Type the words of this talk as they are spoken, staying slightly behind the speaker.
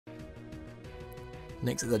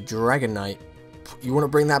Next is a Dragonite. You want to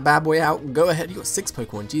bring that bad boy out? Go ahead. You got 6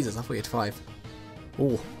 Pokemon. Jesus, I thought you had 5.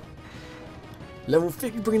 Oh. Level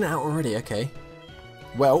 50, bringing that out already. Okay.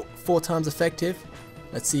 Well, 4 times effective.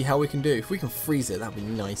 Let's see how we can do. If we can freeze it, that'd be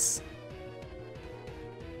nice.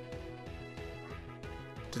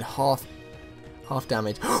 Did half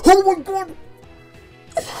damage. Oh my god!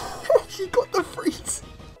 He got the freeze!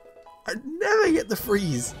 I never get the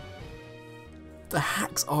freeze! The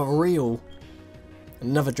hacks are real.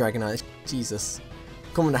 Another Dragonite. Jesus.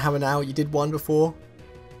 Come on, have an hour. You did one before.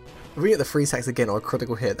 If we get the freeze hacks again or a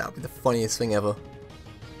critical hit, that would be the funniest thing ever.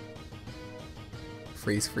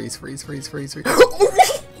 Freeze, freeze, freeze, freeze, freeze, freeze.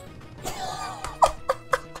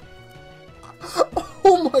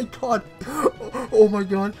 Oh my god! Oh my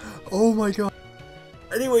god! Oh my god!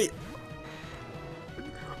 Anyway.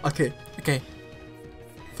 Okay, okay.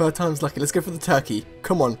 3rd time's lucky. Let's go for the turkey.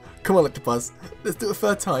 Come on. Come on, Octopus. Let's do it a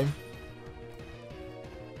 3rd time.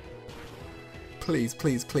 Please,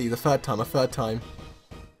 please, please. A 3rd time, a 3rd time.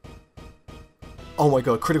 Oh my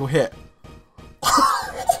god, critical hit.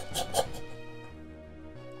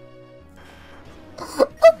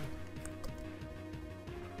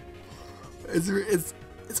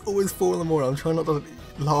 It's always 4 in the morning. I'm trying not to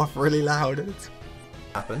laugh really loud. It's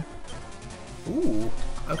happen. Ooh,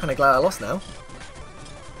 I'm kind of glad I lost now.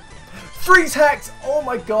 Freeze hacks! Oh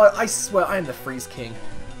my god, I swear I am the freeze king.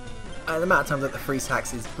 And the amount of times that the freeze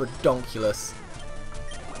hacks is redonkulous.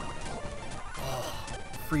 Oh,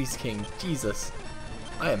 freeze king, Jesus.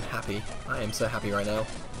 I am happy. I am so happy right now.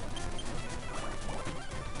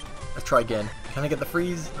 Let's try again. Can I get the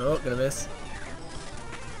freeze? Oh, gonna miss.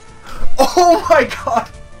 Oh my god!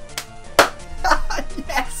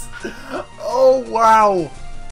 Yes! Oh wow!